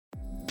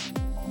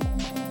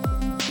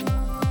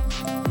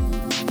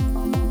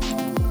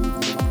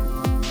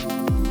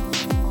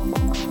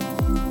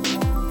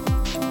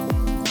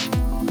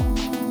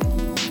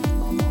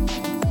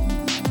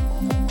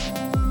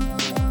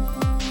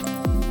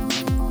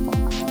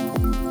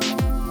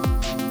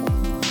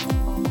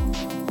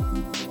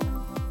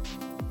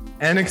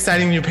An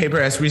exciting new paper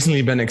has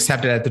recently been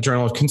accepted at the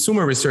Journal of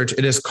Consumer Research.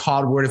 It is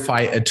called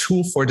Wordify, a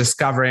tool for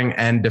discovering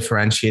and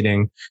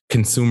differentiating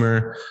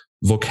consumer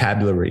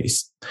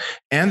vocabularies.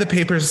 And the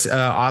paper's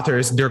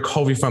authors, Dirk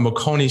Hovy from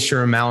Bocconi,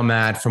 Shiri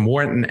Melumad from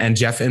Wharton, and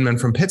Jeff Inman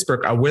from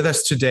Pittsburgh are with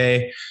us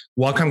today.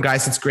 Welcome,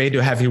 guys. It's great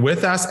to have you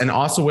with us. And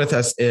also with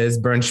us is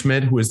Bernd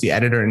Schmitt, who is the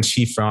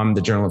editor-in-chief from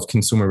the Journal of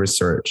Consumer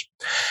Research.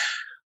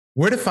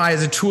 Wordify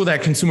is a tool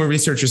that consumer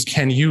researchers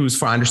can use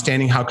for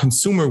understanding how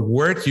consumer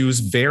word use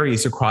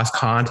varies across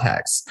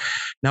contexts.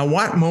 Now,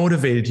 what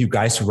motivated you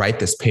guys to write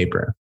this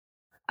paper?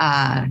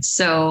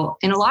 So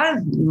in a lot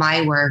of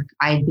my work,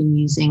 I've been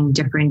using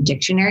different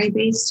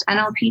dictionary-based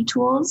NLP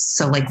tools,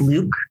 so like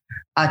Luke,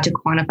 to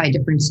quantify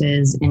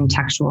differences in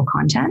textual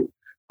content.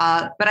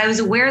 But I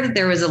was aware that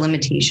there was a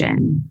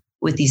limitation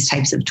with these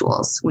types of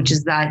tools, which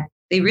is that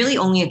they really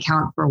only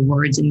account for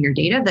words in your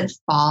data that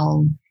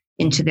fall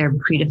into their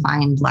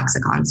predefined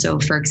lexicon. So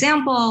for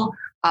example,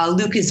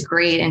 Luke is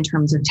great in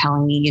terms of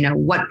telling me,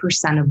 what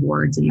 % of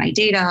words in my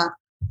data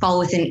fall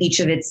within each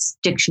of its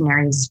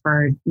dictionaries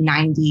for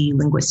 90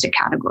 linguistic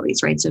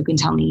categories, right? So it can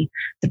tell me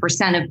the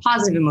 % of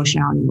positive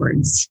emotionality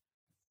words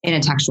in a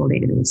textual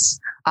database.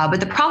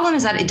 But the problem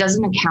is that it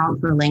doesn't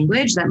account for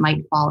language that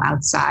might fall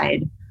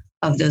outside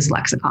of those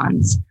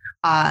lexicons.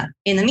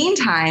 In the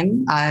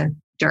meantime,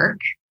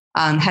 Dirk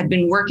had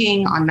been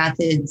working on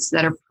methods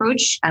that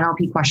approach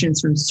NLP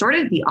questions from sort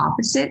of the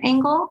opposite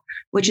angle,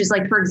 which is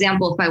like, for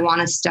example, if I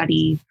want to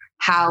study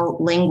how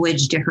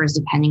language differs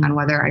depending on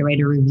whether I write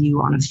a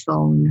review on a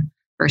phone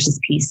versus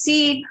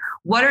PC,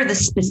 what are the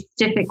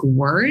specific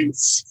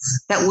words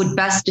that would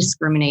best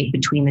discriminate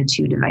between the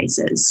two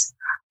devices?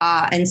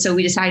 And so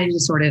we decided to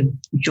sort of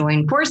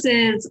join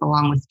forces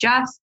along with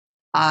Jeff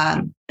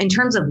in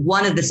terms of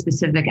one of the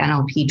specific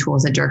NLP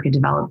tools that Dirk had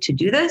developed to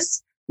do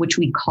this, which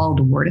we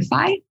called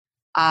Wordify.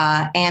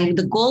 And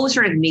the goal was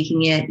sort of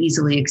making it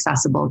easily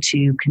accessible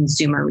to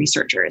consumer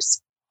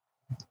researchers.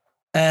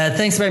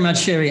 Thanks very much,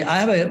 Shiri. I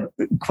have a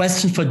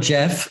question for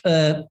Jeff.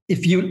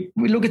 If we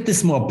look at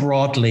this more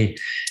broadly,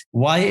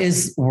 why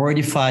is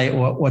Wordify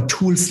or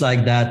tools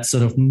like that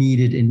sort of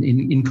needed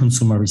in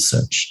consumer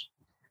research?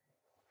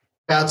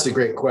 That's a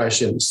great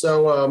question.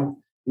 So,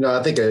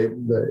 I think a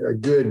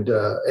good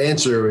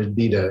answer would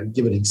be to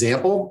give an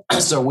example.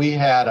 So we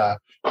had a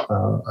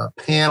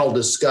panel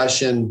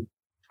discussion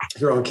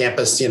here on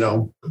campus,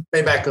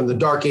 way back in the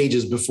dark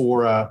ages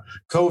before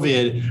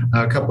COVID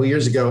a couple of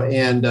years ago.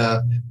 And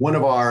one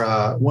of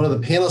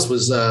the panelists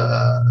was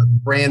a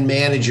brand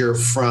manager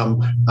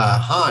from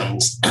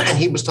Heinz. And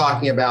he was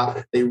talking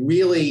about they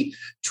really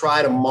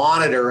try to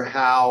monitor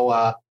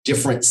how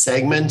different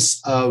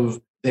segments of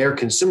their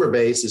consumer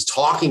base is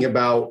talking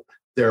about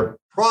their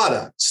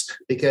products,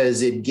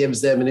 because it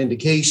gives them an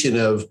indication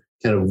of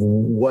kind of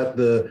what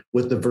the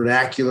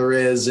vernacular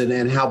is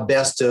and how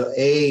best to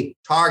A,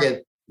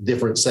 target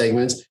different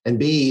segments, and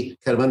B,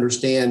 kind of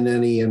understand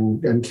any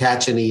and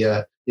catch any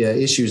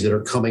issues that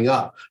are coming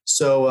up.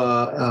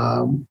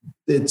 So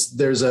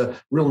there's a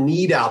real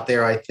need out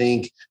there, I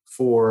think,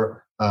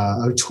 for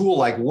a tool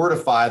like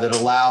Wordify that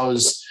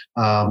allows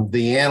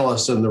the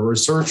analyst and the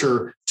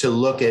researcher to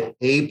look at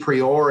a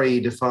priori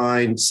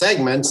defined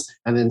segments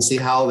and then see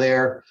how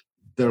their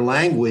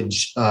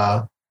language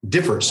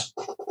differs.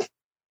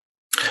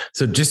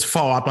 So just to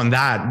follow up on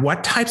that,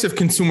 what types of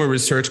consumer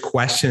research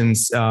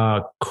questions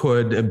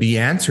could be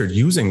answered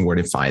using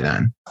Wordify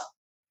then?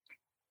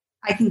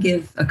 I can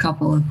give a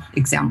couple of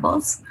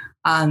examples.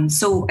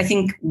 So I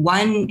think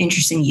one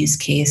interesting use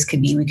case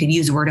could be we could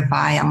use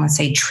Wordify on, let's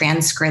say,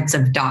 transcripts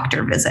of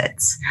doctor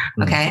visits.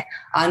 Okay.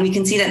 And we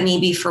can see that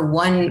maybe for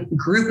one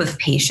group of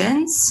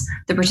patients,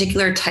 the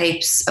particular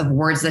types of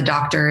words that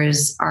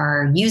doctors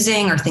are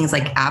using are things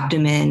like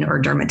abdomen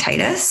or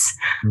dermatitis.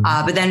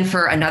 But then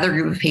for another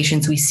group of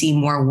patients, we see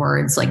more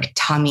words like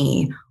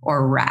tummy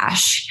or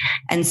rash.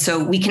 And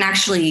so we can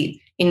actually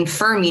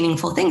infer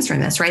meaningful things from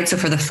this, right? So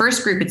for the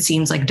first group, it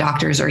seems like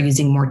doctors are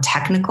using more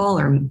technical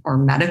or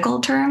medical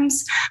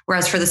terms,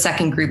 whereas for the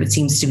second group, it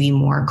seems to be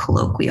more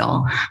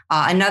colloquial.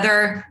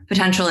 Another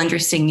potential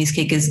interesting use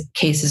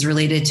case is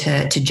related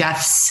to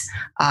Jeff's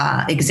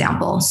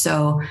example.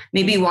 So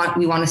maybe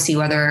we want to see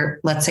whether,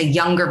 let's say,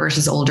 younger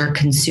versus older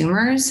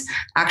consumers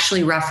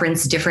actually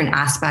reference different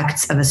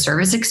aspects of a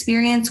service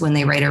experience when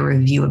they write a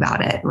review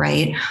about it,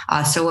 right?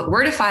 So what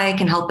Wordify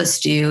can help us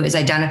do is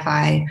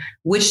identify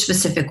which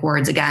specific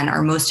words, again,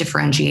 are most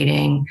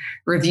differentiating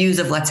reviews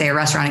of, let's say, a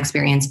restaurant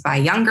experience by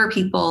younger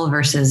people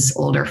versus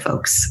older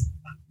folks.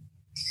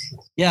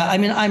 Yeah, I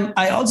mean,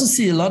 I also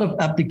see a lot of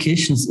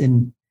applications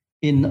in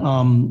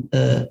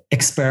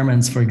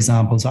experiments, for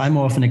example. So I'm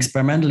more of an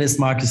experimentalist.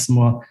 Markus is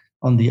more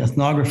on the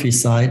ethnography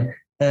side.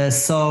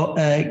 So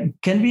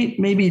can we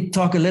maybe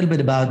talk a little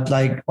bit about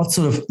like what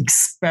sort of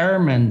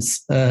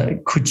experiments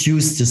could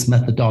use this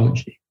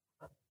methodology?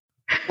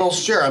 Well,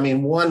 sure. I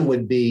mean, one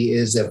would be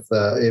is if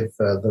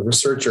the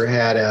researcher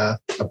had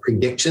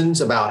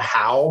predictions about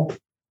how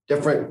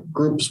different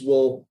groups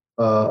will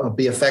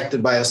be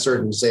affected by a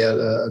certain, say,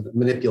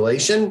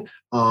 manipulation,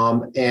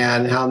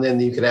 and how then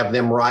you could have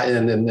them write,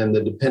 and then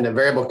the dependent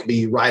variable could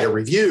be write a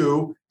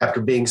review after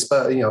being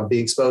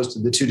exposed to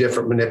the two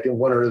different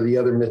one or the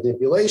other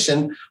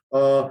manipulation,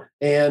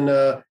 and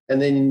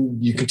then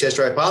you could test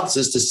your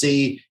hypothesis to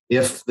see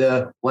if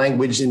the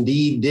language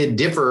indeed did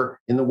differ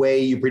in the way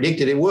you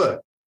predicted it would.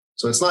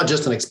 So it's not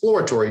just an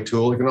exploratory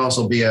tool; it can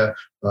also be a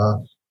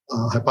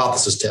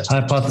hypothesis testing.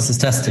 Hypothesis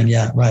testing,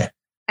 yeah, right.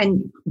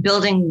 And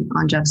building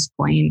on Jeff's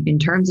point, in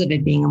terms of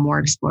it being a more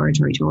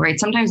exploratory tool, right?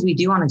 Sometimes we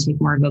do want to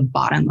take more of a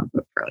bottom-up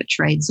approach,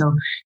 right? So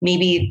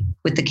maybe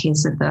with the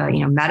case of the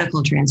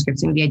medical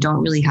transcripts, maybe I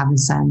don't really have a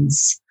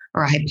sense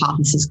or a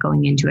hypothesis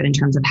going into it in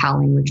terms of how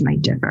language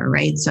might differ,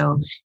 right?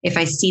 So if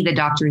I see the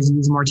doctors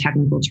use more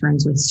technical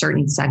terms with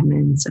certain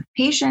segments of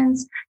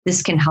patients,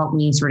 this can help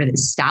me sort of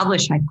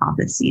establish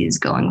hypotheses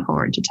going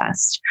forward to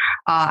test.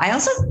 I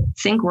also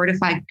think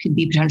Wordify could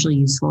be potentially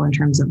useful in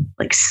terms of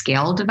like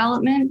scale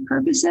development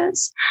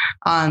purposes.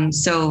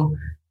 So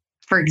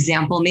for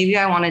example, maybe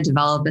I want to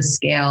develop a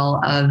scale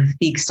of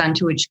the extent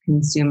to which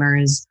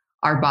consumers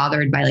are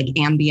bothered by like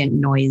ambient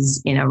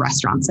noise in a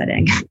restaurant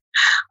setting.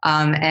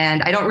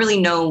 And I don't really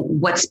know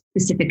what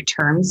specific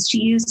terms to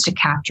use to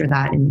capture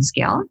that in the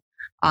scale.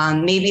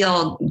 Maybe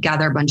I'll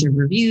gather a bunch of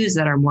reviews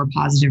that are more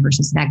positive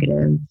versus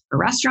negative for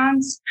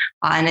restaurants.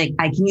 And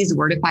I can use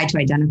Wordify to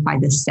identify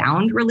the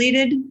sound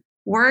related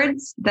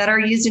words that are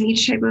used in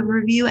each type of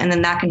review. And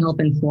then that can help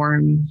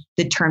inform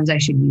the terms I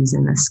should use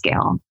in the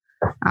scale.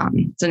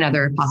 It's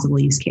another possible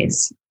use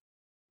case.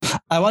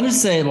 I want to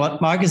say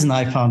what Markus and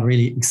I found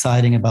really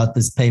exciting about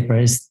this paper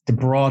is the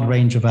broad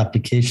range of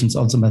applications,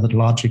 also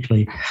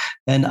methodologically.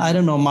 And I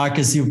don't know,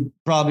 Markus, you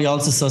probably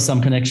also saw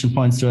some connection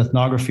points to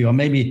ethnography, or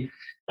maybe,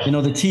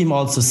 the team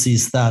also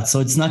sees that. So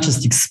it's not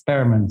just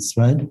experiments,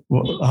 right?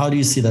 How do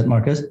you see that,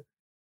 Markus?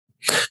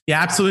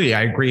 Yeah, absolutely.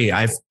 I agree.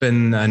 I've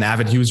been an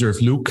avid user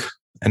of Luke.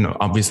 And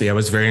obviously, I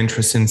was very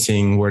interested in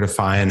seeing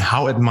Wordify and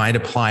how it might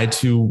apply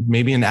to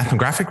maybe an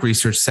ethnographic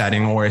research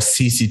setting or a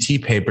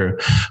CCT paper.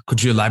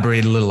 Could you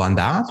elaborate a little on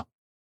that?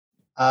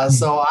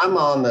 So I'm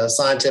on the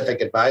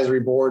scientific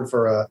advisory board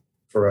for a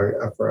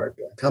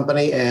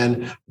company,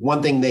 and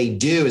one thing they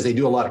do is they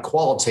do a lot of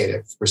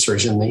qualitative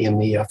research in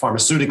the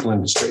pharmaceutical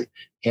industry,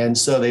 and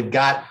so they've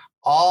got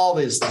all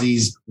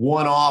these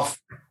one-off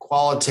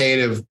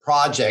qualitative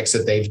projects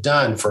that they've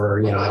done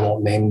for, I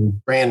won't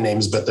name brand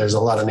names, but there's a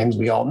lot of names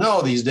we all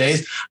know these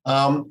days.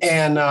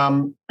 And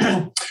one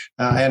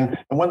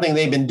thing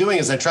they've been doing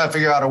is they try to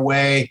figure out a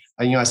way,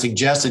 I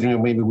suggested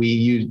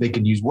maybe they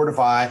could use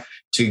Wordify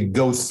to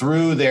go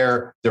through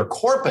their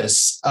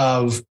corpus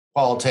of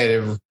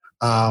qualitative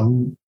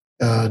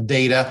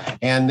data,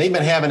 and they've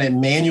been having it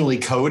manually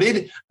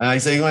coded. I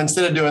say,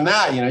 instead of doing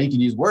that, you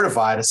could use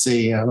Wordify to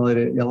see,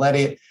 let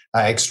it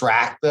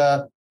extract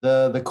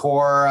the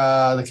core,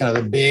 the kind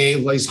of the big,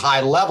 at least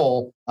high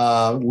level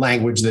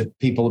language that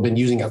people have been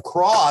using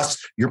across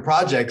your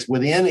projects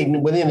within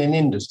an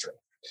industry.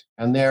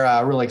 And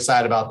they're really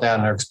excited about that,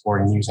 and they're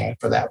exploring using it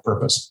for that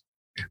purpose.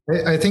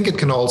 I think it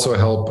can also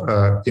help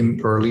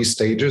in early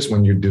stages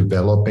when you're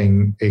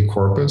developing a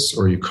corpus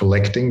or you're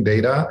collecting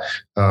data.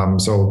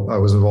 So I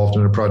was involved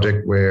in a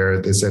project where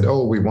they said,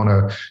 we want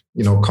to,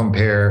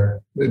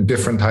 compare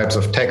different types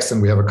of text.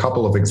 And we have a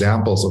couple of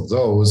examples of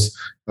those.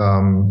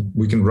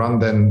 We can run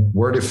then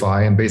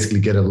Wordify and basically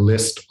get a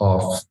list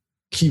of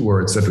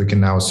keywords that we can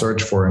now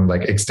search for and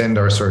like extend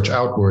our search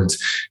outwards,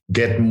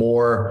 get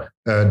more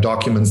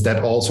documents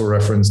that also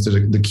reference to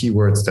the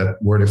keywords that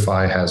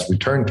Wordify has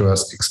returned to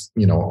us,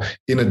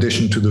 in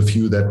addition to the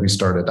few that we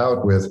started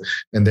out with,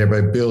 and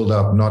thereby build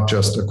up not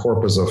just a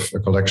corpus of a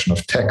collection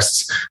of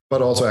texts,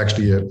 but also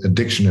actually a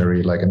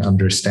dictionary, like an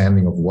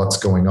understanding of what's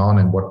going on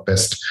and what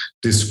best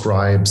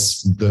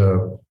describes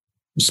the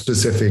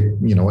specific,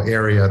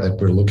 area that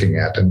we're looking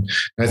at. And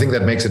I think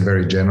that makes it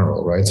very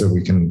general, right? So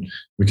we can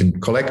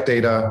collect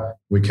data,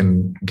 we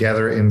can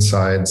gather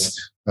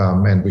insights,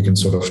 and we can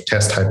sort of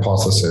test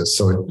hypotheses.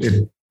 So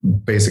it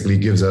basically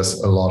gives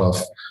us a lot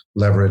of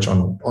leverage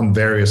on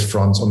various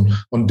fronts,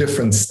 on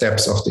different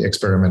steps of the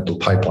experimental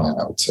pipeline,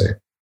 I would say.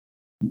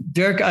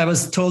 Dirk, I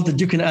was told that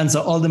you can answer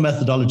all the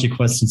methodology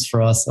questions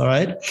for us. All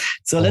right.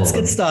 So let's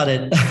get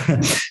started.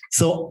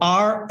 So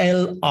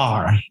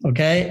RLR,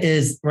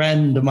 is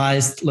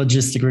randomized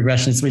logistic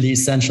regression. It's really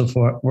essential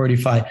for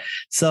Wordify.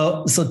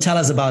 So tell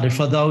us about it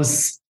for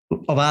those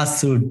of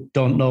us who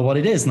don't know what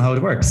it is and how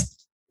it works.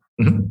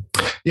 Mm-hmm.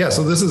 Yeah,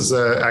 so this is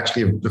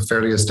actually a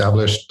fairly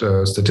established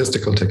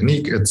statistical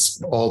technique.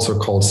 It's also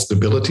called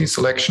stability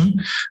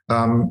selection.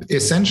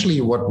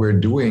 Essentially, what we're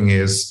doing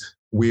is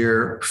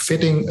we're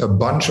fitting a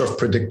bunch of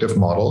predictive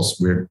models.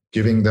 We're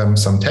giving them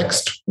some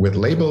text with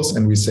labels,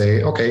 and we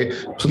say, okay,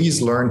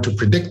 please learn to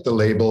predict the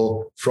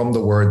label from the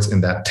words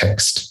in that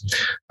text.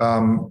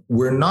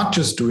 We're not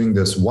just doing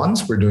this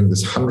once, we're doing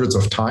this hundreds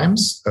of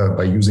times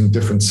by using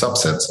different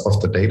subsets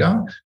of the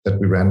data that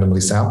we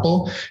randomly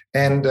sample.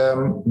 And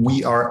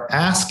we are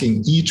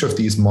asking each of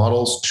these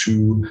models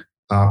to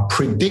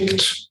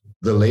predict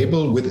the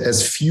label with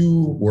as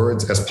few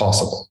words as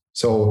possible.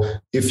 So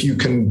if you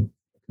can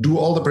do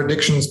all the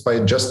predictions by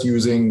just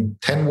using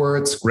 10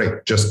 words,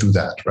 great, just do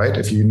that, right?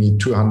 If you need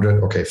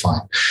 200, okay,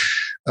 fine.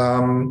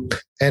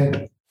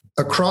 And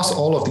across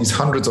all of these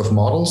hundreds of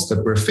models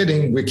that we're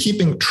fitting, we're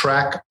keeping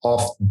track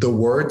of the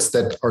words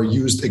that are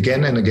used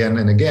again and again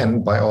and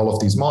again by all of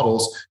these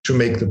models to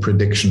make the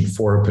prediction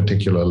for a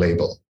particular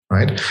label,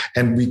 right?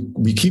 And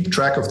we keep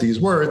track of these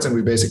words, and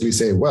we basically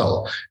say,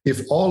 well,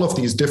 if all of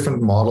these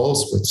different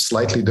models with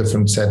slightly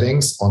different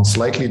settings on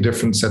slightly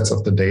different sets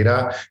of the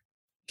data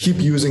keep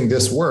using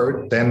this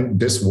word, then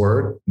this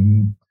word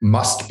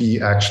must be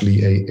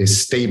actually a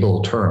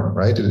stable term,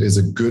 right? It is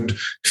a good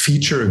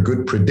feature, a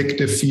good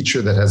predictive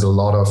feature that has a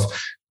lot of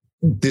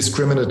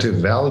discriminative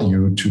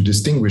value to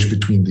distinguish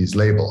between these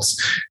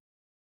labels.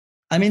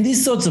 I mean,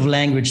 these sorts of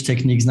language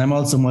techniques, and I'm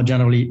also more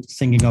generally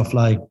thinking of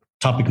like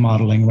topic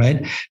modeling,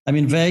 right? I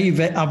mean,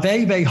 are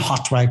very, very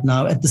hot right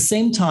now. At the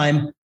same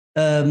time,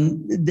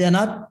 they're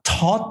not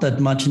taught that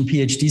much in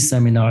PhD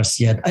seminars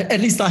yet. At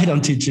least I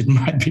don't teach it in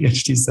my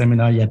PhD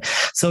seminar yet.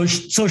 So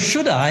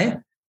should I?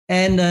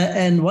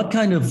 And what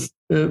kind of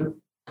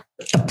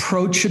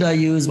approach should I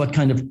use? What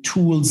kind of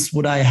tools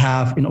would I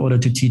have in order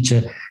to teach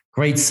a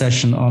great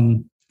session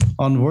on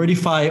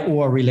Wordify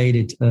or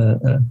related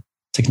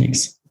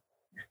techniques?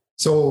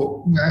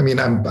 So, I mean,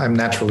 I'm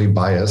naturally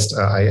biased.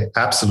 I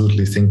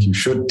absolutely think you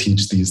should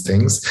teach these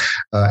things.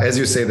 As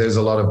you say, there's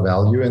a lot of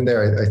value in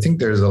there. I think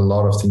there's a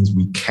lot of things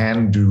we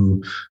can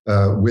do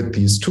with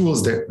these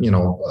tools that,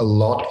 a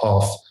lot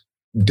of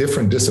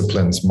different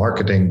disciplines,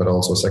 marketing, but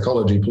also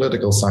psychology,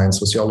 political science,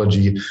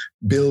 sociology,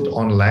 build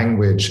on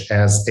language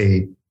as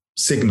a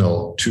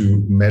signal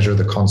to measure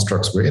the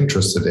constructs we're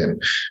interested in.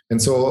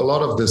 And so a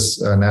lot of this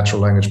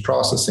natural language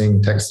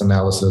processing, text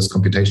analysis,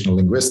 computational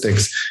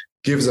linguistics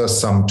gives us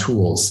some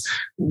tools.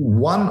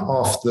 One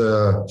of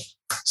the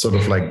sort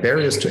of like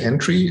barriers to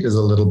entry is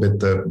a little bit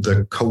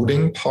the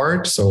coding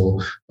part.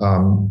 So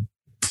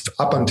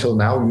up until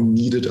now, you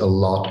needed a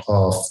lot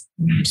of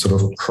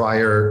sort of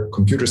prior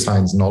computer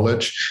science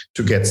knowledge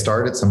to get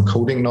started, some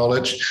coding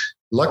knowledge.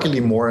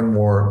 Luckily, more and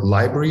more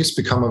libraries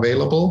become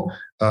available.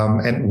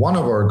 And one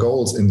of our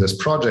goals in this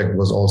project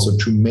was also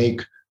to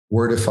make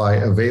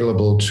Wordify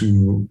available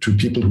to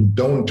people who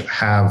don't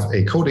have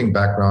a coding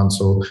background.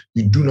 So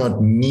you do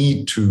not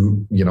need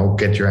to,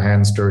 get your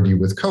hands dirty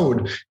with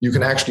code. You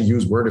can actually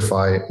use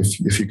Wordify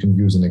if you can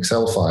use an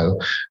Excel file.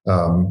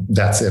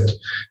 That's it.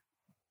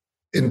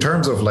 In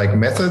terms of like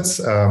methods,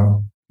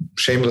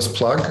 shameless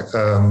plug,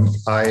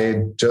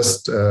 I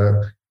just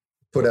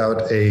put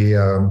out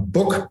a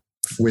book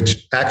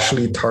which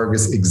actually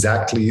targets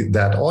exactly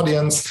that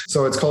audience.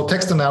 So it's called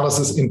Text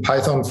Analysis in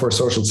Python for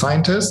Social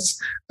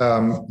Scientists.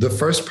 The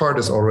first part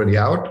is already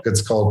out.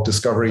 It's called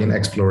Discovery and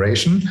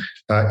Exploration.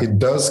 It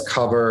does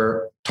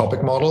cover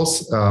topic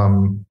models,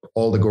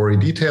 all the gory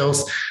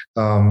details,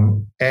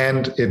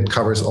 and it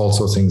covers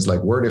also things like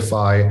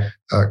Wordify,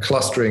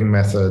 clustering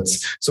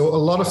methods. So a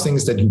lot of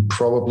things that you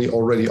probably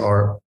already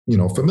are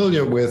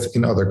familiar with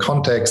in other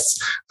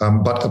contexts,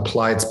 but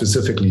applied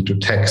specifically to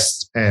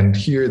text. And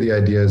here the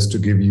idea is to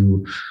give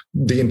you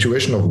the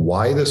intuition of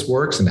why this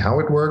works and how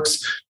it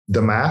works,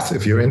 the math,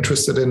 if you're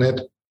interested in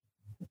it,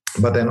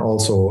 but then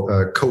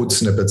also code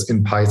snippets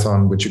in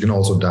Python, which you can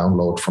also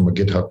download from a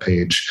GitHub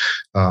page.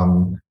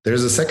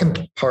 There's a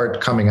second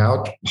part coming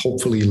out,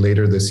 hopefully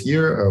later this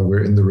year.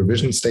 We're in the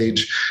revision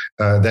stage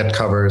that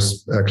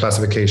covers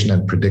classification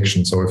and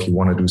prediction. So if you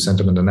want to do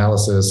sentiment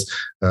analysis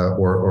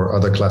or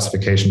other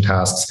classification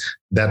tasks,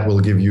 that will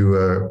give you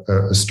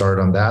a start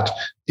on that,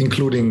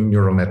 including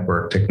neural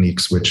network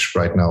techniques, which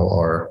right now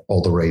are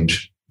all the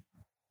rage.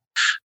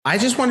 I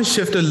just want to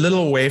shift a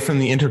little away from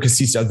the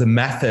intricacies of the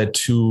method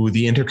to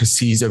the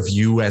intricacies of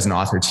you as an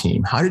author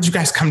team. How did you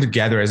guys come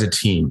together as a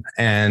team?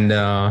 And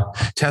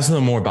tell us a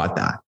little more about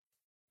that.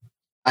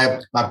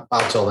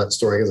 I'll tell that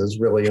story because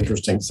it's really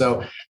interesting.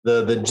 So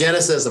the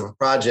genesis of a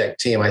project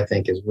team, I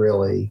think, is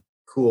really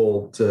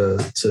cool to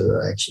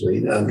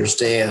actually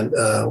understand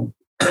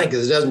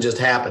because it doesn't just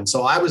happen.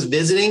 So I was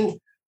visiting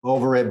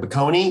over at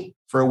Bocconi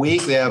for a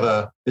week. They have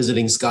a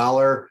visiting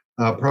scholar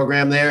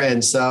program there.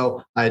 And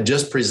so I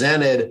just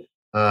presented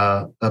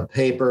a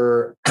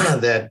paper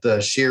that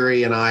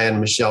Shiri and I and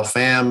Michelle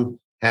Pham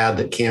had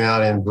that came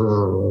out in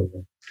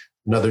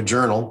another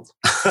journal.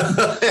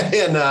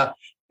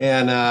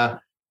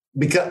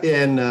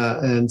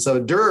 And so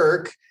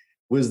Dirk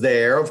was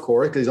there, of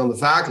course, because he's on the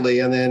faculty.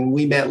 And then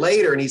we met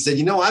later and he said,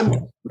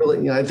 I'm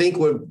really, I think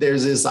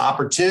there's this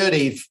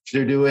opportunity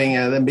for doing,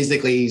 and then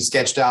basically he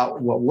sketched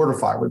out what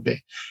Wordify would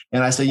be.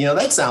 And I said,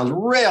 that sounds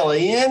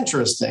really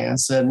interesting. I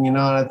said,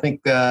 I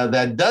think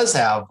that does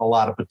have a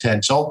lot of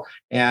potential.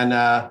 And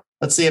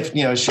let's see if,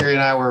 Shiri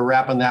and I were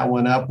wrapping that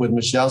one up with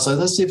Michelle. So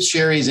let's see if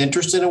Shiri's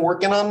interested in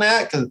working on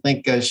that, because I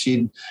think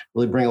she'd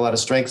really bring a lot of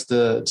strengths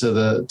to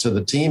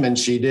the team. And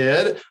she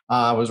did.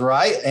 I was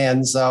right.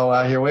 And so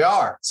here we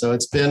are. So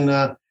it's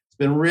been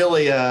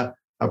really a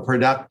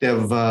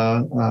productive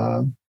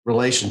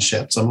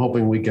relationship. So I'm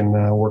hoping we can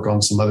work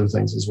on some other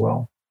things as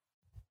well.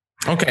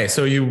 Okay,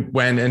 so you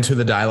went into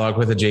the dialogue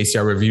with the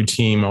JCR review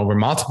team over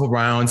multiple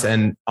rounds,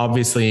 and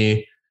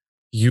obviously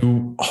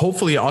you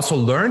hopefully also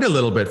learned a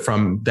little bit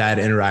from that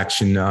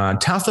interaction.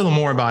 Tell us a little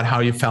more about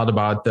how you felt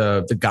about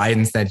the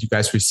guidance that you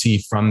guys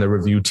received from the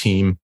review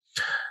team,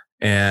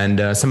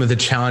 and some of the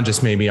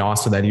challenges maybe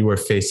also that you were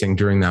facing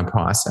during that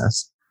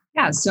process.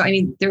 Yeah, so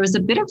there was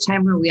a bit of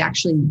time where we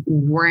actually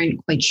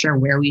weren't quite sure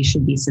where we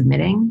should be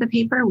submitting the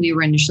paper. We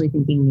were initially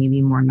thinking maybe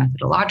more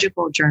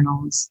methodological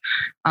journals,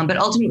 but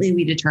ultimately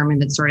we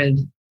determined that sort of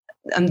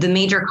the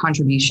major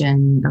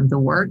contribution of the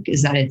work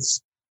is that it's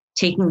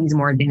taking these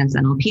more advanced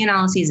NLP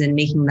analyses and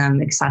making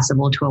them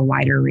accessible to a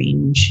wider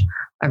range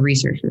of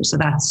researchers. So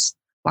that's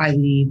why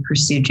we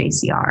pursued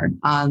JCR.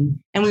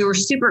 And we were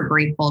super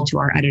grateful to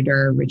our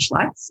editor, Rich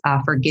Lutz,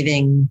 for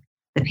giving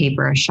the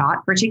paper a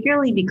shot,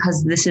 particularly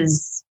because this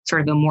is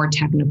sort of a more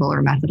technical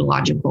or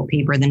methodological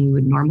paper than we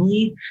would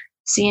normally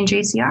see in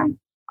JCR.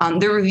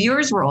 The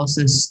reviewers were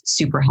also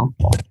super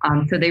helpful.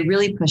 So they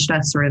really pushed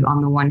us sort of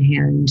on the one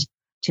hand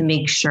to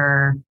make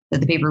sure that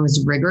the paper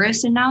was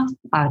rigorous enough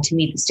to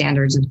meet the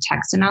standards of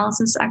text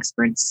analysis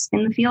experts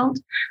in the field,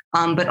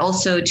 but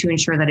also to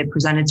ensure that it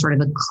presented sort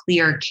of a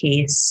clear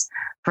case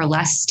for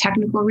less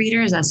technical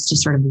readers as to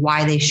sort of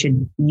why they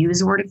should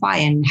use Wordify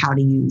and how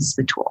to use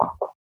the tool.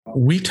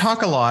 We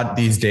talk a lot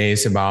these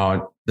days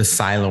about the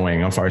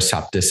siloing of our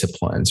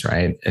subdisciplines,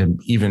 right?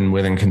 And even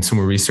within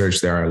consumer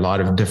research, there are a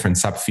lot of different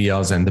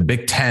subfields, and the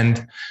big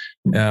tent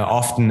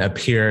often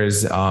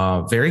appears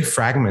very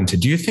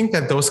fragmented. Do you think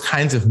that those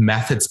kinds of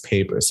methods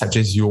papers, such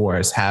as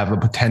yours, have a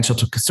potential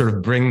to sort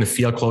of bring the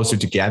field closer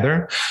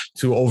together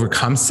to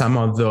overcome some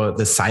of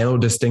the silo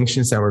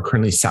distinctions that we're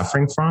currently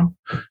suffering from?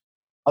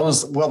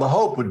 The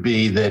hope would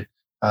be that,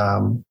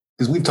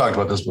 because we've talked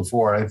about this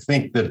before, I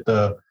think that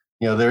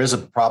there is a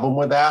problem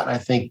with that. I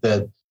think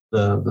that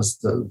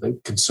the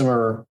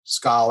consumer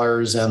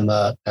scholars and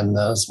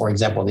for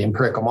example, the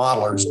empirical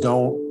modelers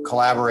don't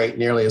collaborate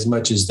nearly as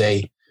much as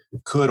they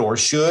could or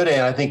should.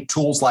 And I think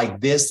tools like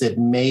this that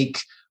make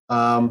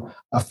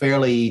a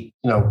fairly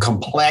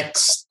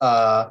complex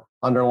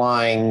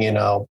underlying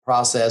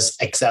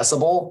process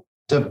accessible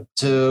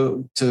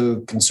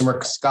to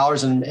consumer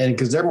scholars, and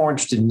because they're more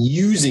interested in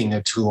using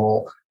a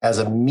tool as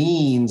a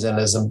means and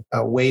as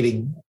a way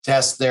to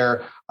test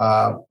their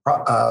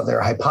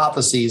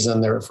hypotheses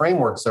and their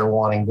frameworks they're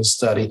wanting to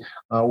study.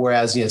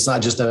 Whereas it's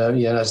not just an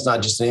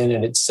end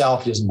in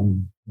itself, just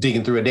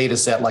digging through a data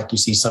set like you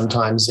see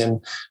sometimes in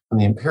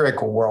the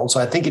empirical world. So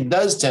I think it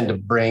does tend to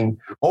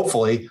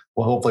hopefully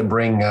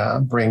bring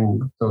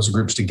those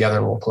groups together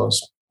a little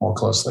more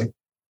closely.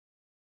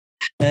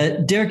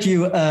 Dirk,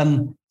 you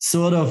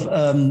sort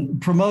of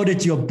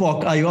promoted your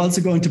book. Are you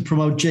also going to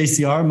promote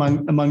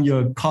JCR among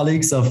your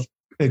colleagues of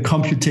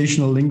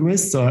computational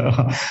linguists, or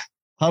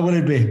how will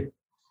it be?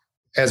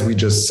 As we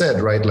just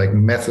said, right, like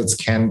methods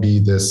can be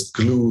this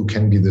glue,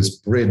 can be this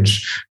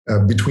bridge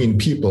between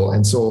people.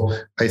 And so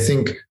I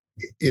think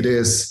it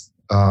is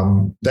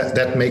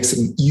that makes it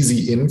an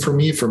easy in for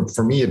me.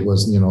 For me, it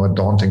was, a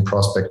daunting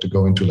prospect to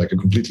go into like a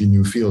completely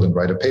new field and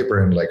write a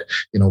paper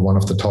in one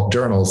of the top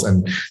journals.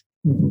 And,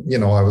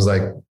 I was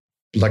like,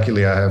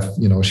 luckily I have,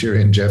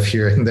 Shiri and Jeff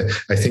here, and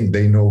I think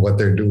they know what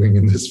they're doing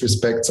in this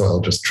respect. So I'll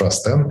just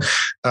trust them.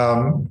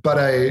 But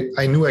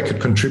I knew I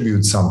could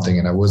contribute something,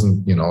 and I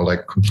wasn't,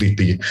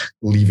 completely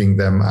leaving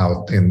them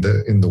out in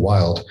the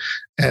wild.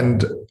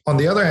 And on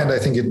the other hand, I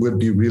think it would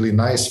be really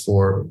nice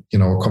for,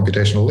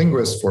 computational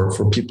linguists,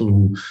 for people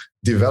who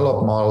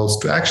develop models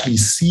to actually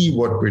see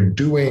what we're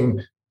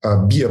doing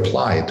be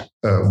applied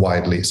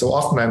widely. So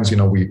oftentimes,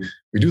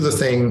 we do the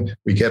thing,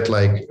 we get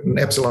like an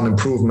epsilon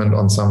improvement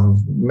on some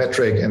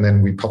metric, and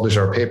then we publish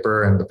our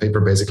paper, and the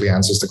paper basically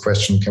answers the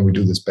question, can we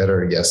do this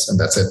better? Yes. And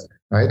that's it.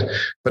 Right.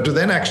 But to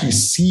then actually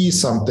see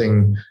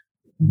something,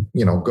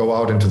 go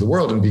out into the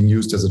world and being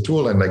used as a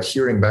tool, and like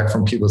hearing back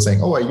from people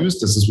saying, oh, I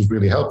used this was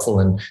really helpful.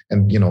 And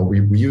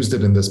we used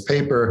it in this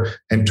paper,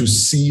 and to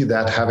see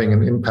that having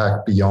an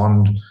impact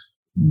beyond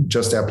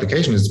just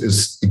application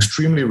is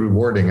extremely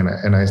rewarding.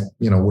 And I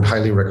would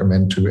highly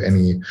recommend to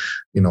any,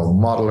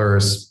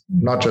 modelers,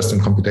 not just in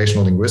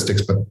computational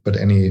linguistics, but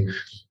any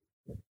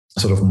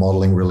sort of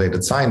modeling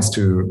related science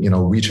to,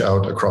 reach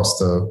out across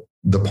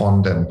the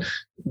pond and,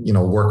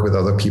 work with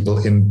other people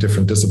in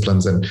different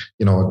disciplines. And,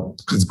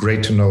 it's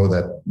great to know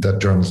that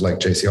journals like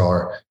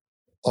JCR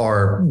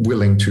are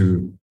willing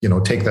to,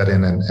 take that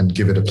in and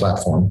give it a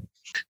platform.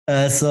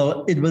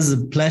 So it was a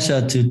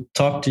pleasure to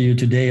talk to you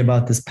today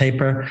about this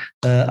paper.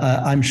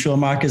 I'm sure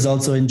Markus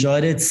also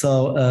enjoyed it.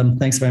 So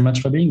thanks very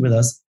much for being with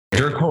us.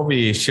 Dirk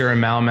Hovy, Shiri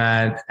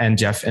Melumad, and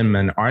Jeff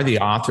Inman are the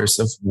authors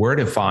of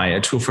Wordify, a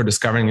tool for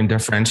discovering and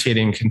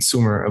differentiating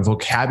consumer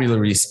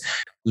vocabularies.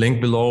 Link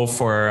below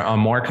for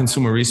more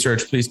consumer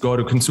research. Please go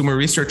to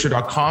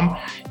consumerresearcher.com.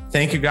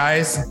 Thank you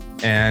guys,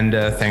 and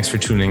thanks for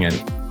tuning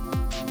in.